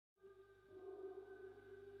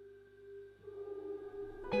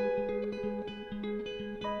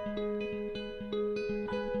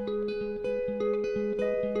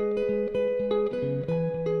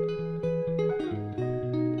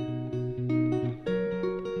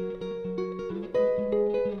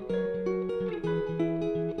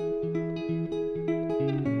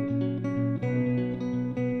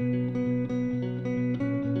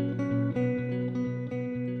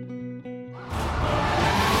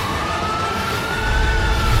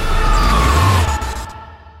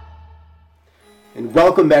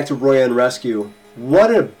Welcome back to Roy and Rescue. What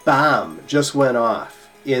a bomb just went off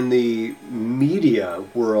in the media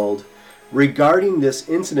world regarding this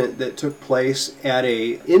incident that took place at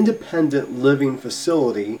an independent living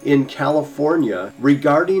facility in California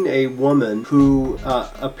regarding a woman who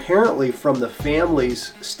apparently, from the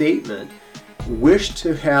family's statement, wished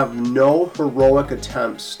to have no heroic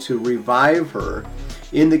attempts to revive her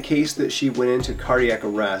in the case that she went into cardiac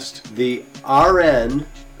arrest. The RN,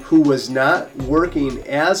 who was not working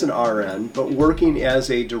as an RN, but working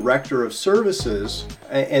as a director of services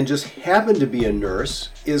and just happened to be a nurse,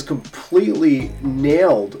 is completely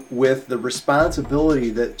nailed with the responsibility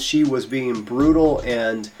that she was being brutal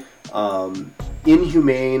and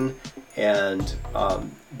inhumane and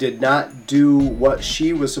did not do what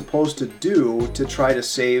she was supposed to do to try to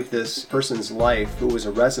save this person's life who was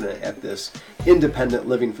a resident at this independent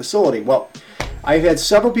living facility. Well, I've had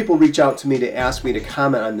several people reach out to me to ask me to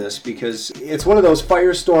comment on this because it's one of those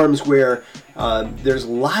firestorms where there's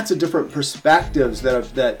lots of different perspectives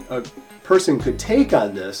that a person could take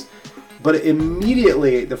on this. But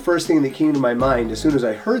immediately, the first thing that came to my mind as soon as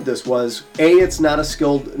I heard this was, A, it's not a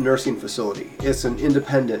skilled nursing facility. It's an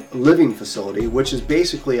independent living facility, which is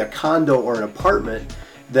basically a condo or an apartment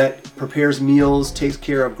that prepares meals, takes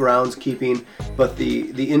care of groundskeeping, but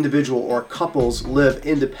the individual or couples live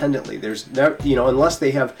independently. There's never, unless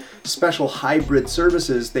they have special hybrid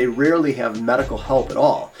services, they rarely have medical help at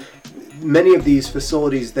all. Many of these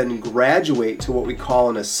facilities then graduate to what we call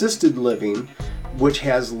an assisted living, which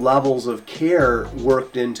has levels of care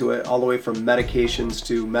worked into it, all the way from medications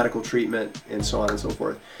to medical treatment and so on and so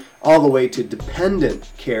forth, all the way to dependent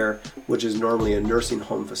care, which is normally a nursing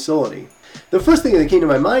home facility. The first thing that came to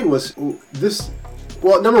my mind was this.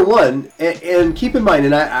 Well, number one, and keep in mind,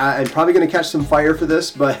 and I'm probably going to catch some fire for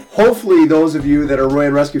this, but hopefully those of you that are Roy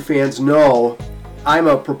and Rescue fans know I'm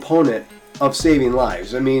a proponent of saving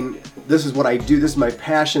lives. I mean, this is what I do. This is my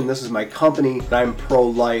passion. This is my company. I'm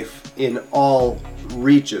pro-life in all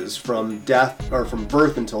reaches, from death or from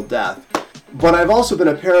birth until death. But I've also been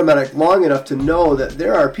a paramedic long enough to know that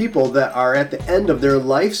there are people that are at the end of their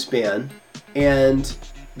lifespan and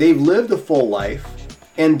they've lived a full life,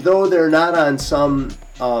 and though they're not on some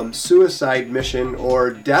suicide mission or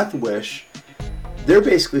death wish, they're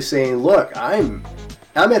basically saying, look, I'm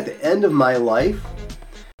at the end of my life.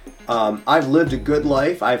 I've lived a good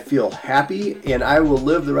life. I feel happy, and I will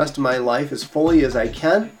live the rest of my life as fully as I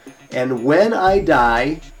can. And when I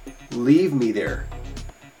die, leave me there.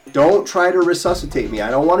 Don't try to resuscitate me. I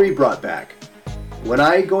don't want to be brought back. When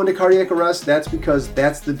I go into cardiac arrest, that's because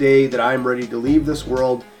that's the day that I'm ready to leave this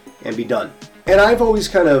world and be done. And I've always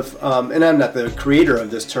kind of, and I'm not the creator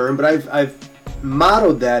of this term, but I've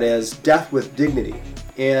mottoed that as death with dignity.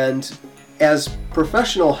 And as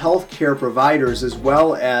professional healthcare providers as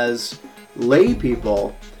well as lay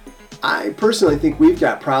people, I personally think we've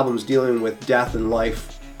got problems dealing with death and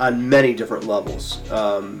life on many different levels.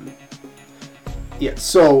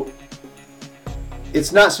 So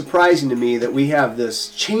it's not surprising to me that we have this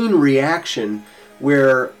chain reaction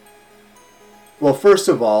where, well, first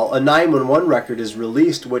of all, a 911 record is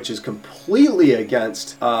released, which is completely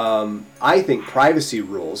against, I think, privacy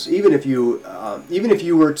rules. Even if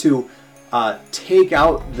you were to take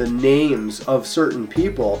out the names of certain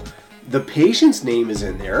people, the patient's name is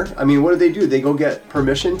in there. I mean, what do? They go get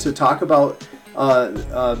permission to talk about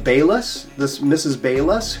Bayless, this Mrs.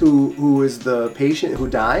 Bayless, who is the patient who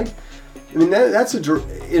died. I mean, that's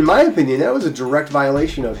in my opinion, that was a direct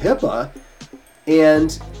violation of HIPAA.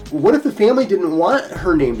 And what if the family didn't want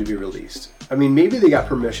her name to be released? I mean, maybe they got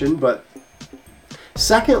permission, but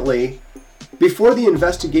secondly, before the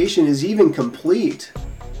investigation is even complete,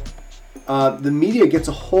 the media gets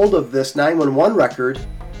a hold of this 911 record.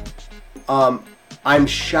 I'm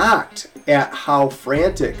shocked at how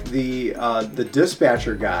frantic the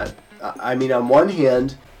dispatcher got. I mean, on one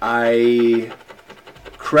hand, I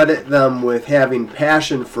credit them with having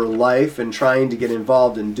passion for life and trying to get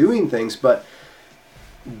involved in doing things, but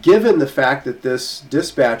given the fact that this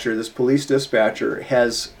dispatcher, this police dispatcher,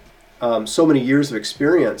 has so many years of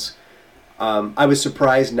experience, I was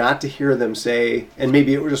surprised not to hear them say, and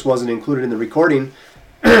maybe it just wasn't included in the recording,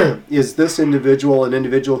 is this individual an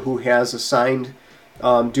individual who has a signed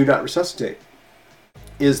do not resuscitate?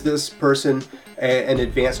 Is this person an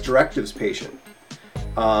advanced directives patient?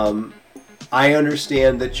 I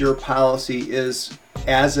understand that your policy is,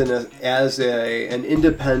 as an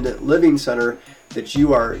independent living center, that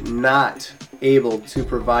you are not able to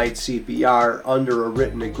provide CPR under a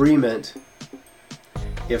written agreement.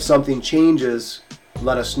 If something changes,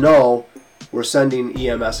 let us know. We're sending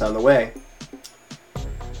EMS on the way.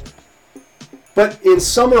 But in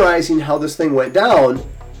summarizing how this thing went down,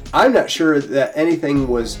 I'm not sure that anything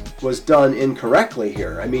was done incorrectly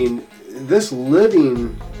here. I mean, this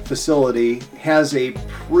living facility has a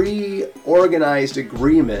pre-organized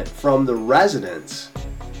agreement from the residents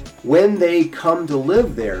when they come to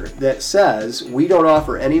live there that says we don't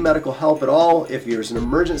offer any medical help at all. If there's an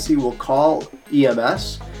emergency, we'll call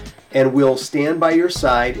EMS and we'll stand by your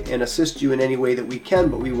side and assist you in any way that we can,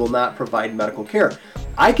 but we will not provide medical care.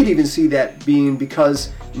 I could even see that being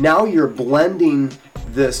because now you're blending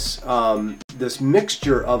this this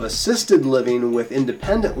mixture of assisted living with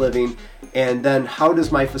independent living, and then how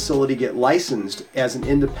does my facility get licensed as an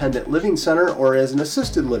independent living center or as an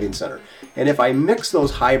assisted living center? And if I mix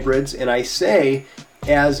those hybrids and I say,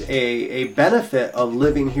 as a benefit of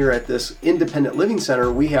living here at this independent living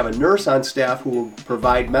center, we have a nurse on staff who will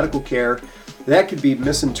provide medical care, that could be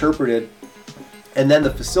misinterpreted. And then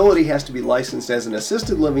the facility has to be licensed as an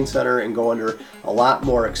assisted living center and go under a lot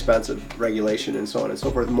more expensive regulation and so on and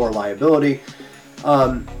so forth, more liability.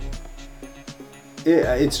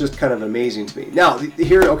 It's just kind of amazing to me. Now,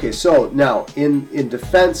 here, okay, so now in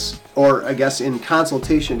defense, or I guess in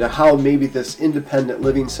consultation to how maybe this independent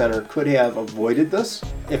living center could have avoided this,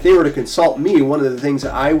 if they were to consult me, one of the things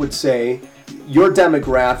that I would say, your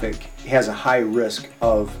demographic has a high risk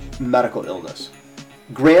of medical illness.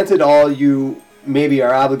 Granted, all you maybe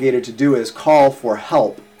are obligated to do is call for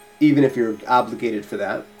help, even if you're obligated for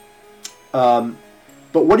that.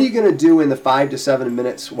 But what are you going to do in the 5 to 7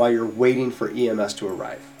 minutes while you're waiting for EMS to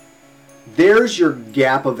arrive? There's your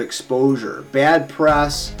gap of exposure. Bad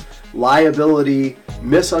press, liability,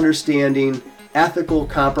 misunderstanding, ethical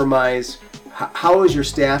compromise. How is your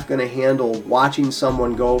staff going to handle watching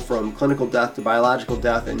someone go from clinical death to biological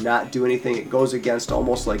death and not do anything? It goes against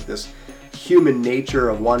almost like this human nature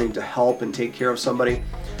of wanting to help and take care of somebody.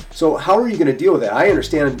 So how are you going to deal with that? I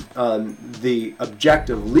understand the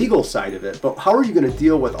objective legal side of it, but how are you going to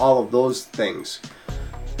deal with all of those things?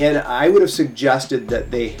 And I would have suggested that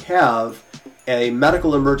they have a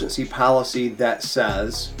medical emergency policy that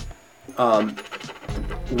says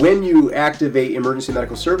when you activate emergency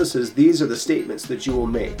medical services, these are the statements that you will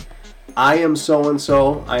make. I am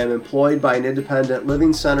so-and-so, I am employed by an independent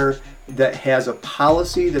living center that has a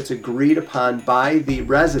policy that's agreed upon by the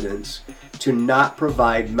residents to not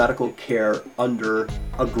provide medical care under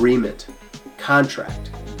agreement,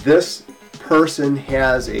 contract. This person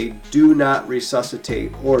has a do not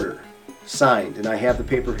resuscitate order signed, and I have the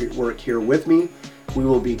paperwork here with me. We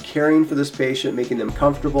will be caring for this patient, making them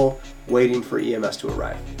comfortable, waiting for EMS to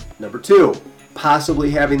arrive. Number 2, possibly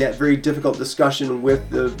having that very difficult discussion with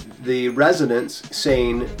the residents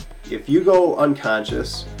saying, if you go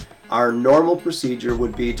unconscious, our normal procedure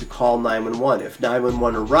would be to call 911. If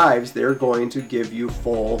 911 arrives, they're going to give you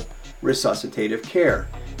full resuscitative care.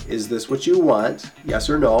 Is this what you want? Yes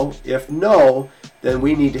or no? If no, then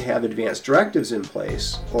we need to have advanced directives in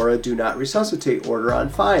place or a do not resuscitate order on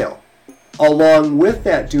file. Along with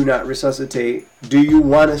that do not resuscitate, do you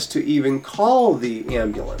want us to even call the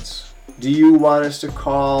ambulance? Do you want us to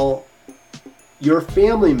call your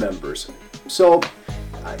family members? So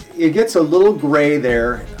it gets a little gray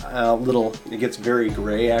there, it gets very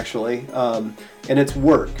gray actually, and it's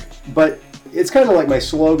work. But it's kind of like my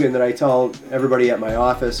slogan that I tell everybody at my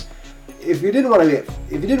office. If you didn't want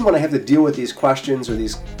to have to deal with these questions or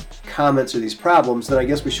these comments or these problems, then I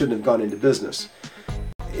guess we shouldn't have gone into business.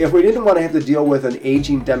 If we didn't want to have to deal with an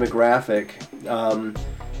aging demographic,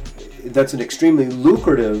 that's an extremely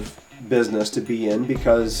lucrative business to be in,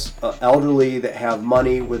 because elderly that have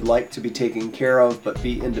money would like to be taken care of but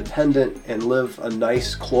be independent and live a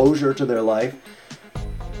nice closure to their life,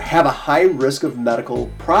 have a high risk of medical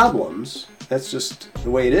problems. That's just the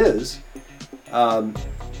way it is. How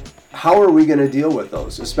are we going to deal with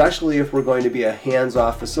those, especially if we're going to be a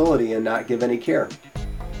hands-off facility and not give any care?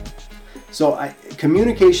 So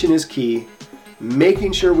communication is key.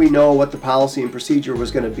 Making sure we know what the policy and procedure was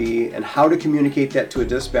going to be and how to communicate that to a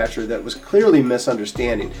dispatcher that was clearly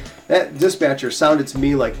misunderstanding. That dispatcher sounded to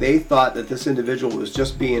me like they thought that this individual was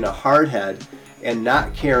just being a hardhead and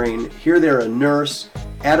not caring. Here they're a nurse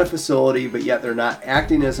at a facility, but yet they're not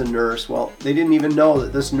acting as a nurse. Well, they didn't even know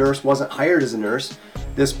that this nurse wasn't hired as a nurse.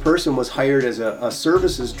 This person was hired as a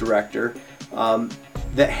services director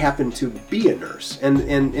that happened to be a nurse.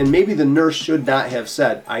 And maybe the nurse should not have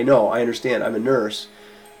said, I know, I understand, I'm a nurse.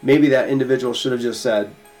 Maybe that individual should have just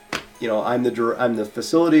said, you know, I'm the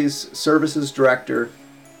facilities services director.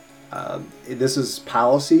 This is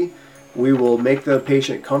policy. We will make the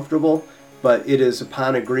patient comfortable, but it is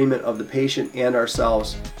upon agreement of the patient and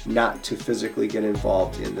ourselves not to physically get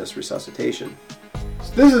involved in this resuscitation.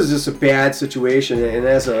 This is just a bad situation, and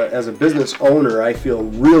as a business owner, I feel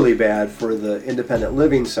really bad for the Independent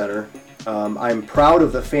Living Center. I'm proud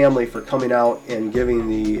of the family for coming out and giving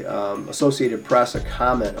the Associated Press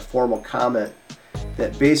a formal comment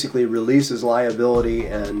that basically releases liability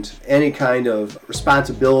and any kind of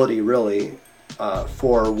responsibility, really,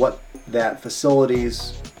 for what that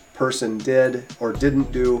facility's person did or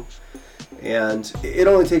didn't do. And it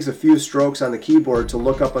only takes a few strokes on the keyboard to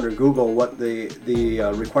look up under Google what the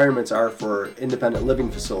requirements are for independent living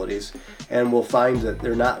facilities, and we'll find that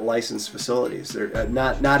they're not licensed facilities. They're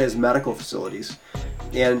not as medical facilities,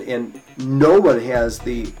 and no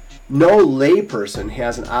layperson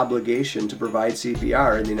has an obligation to provide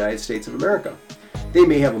CPR in the United States of America. They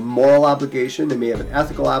may have a moral obligation, they may have an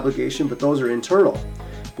ethical obligation, but those are internal.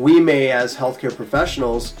 We may, as healthcare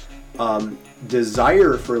professionals,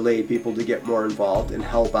 desire for lay people to get more involved and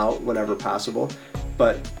help out whenever possible,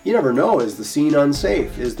 but you never know. Is the scene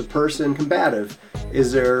unsafe? Is the person combative?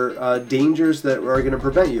 Is there dangers that are going to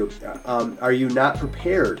prevent you? Are you not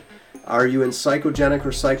prepared? Are you in psychogenic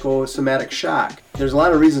or psychosomatic shock? There's a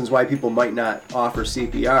lot of reasons why people might not offer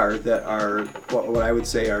CPR that are what I would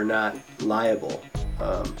say are not liable.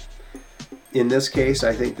 In this case,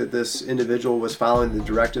 I think that this individual was following the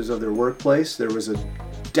directives of their workplace. There was a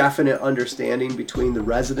definite understanding between the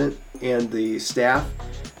resident and the staff.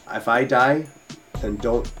 If I die, then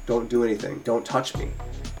don't do anything. Don't touch me.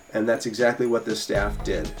 And that's exactly what this staff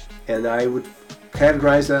did. And I would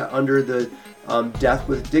categorize that under the death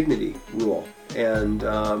with dignity rule. And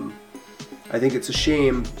I think it's a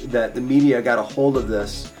shame that the media got a hold of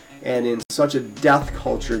this, and in such a death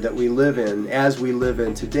culture that we live in, as we live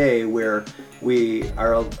in today, where we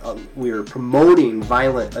are promoting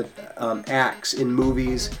violent acts in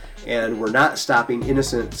movies, and we're not stopping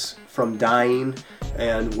innocents from dying,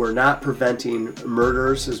 and we're not preventing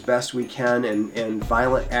murders as best we can, and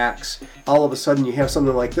violent acts. All of a sudden you have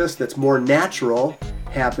something like this that's more natural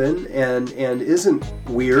happen and isn't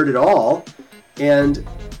weird at all, and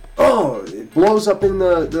it blows up in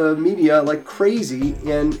the media like crazy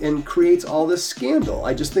and creates all this scandal.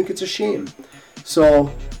 I just think it's a shame.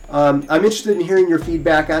 So I'm interested in hearing your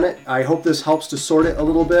feedback on it. I hope this helps to sort it a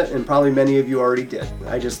little bit, and probably many of you already did.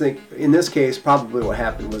 I just think in this case, probably what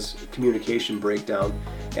happened was communication breakdown,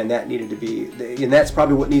 and that's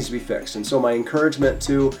probably what needs to be fixed. And so my encouragement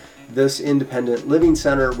to this independent living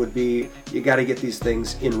center would be, you got to get these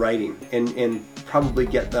things in writing and probably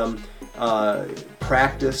get them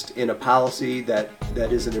practiced in a policy that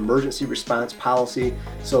is an emergency response policy,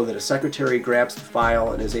 so that a secretary grabs the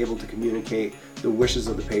file and is able to communicate the wishes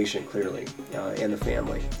of the patient clearly, and the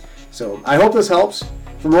family. So I hope this helps.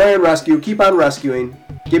 From Roy and Rescue, keep on rescuing.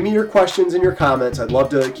 Give me your questions and your comments. I'd love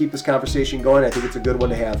to keep this conversation going. I think it's a good one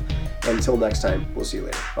to have. Until next time, we'll see you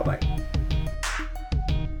later. Bye-bye.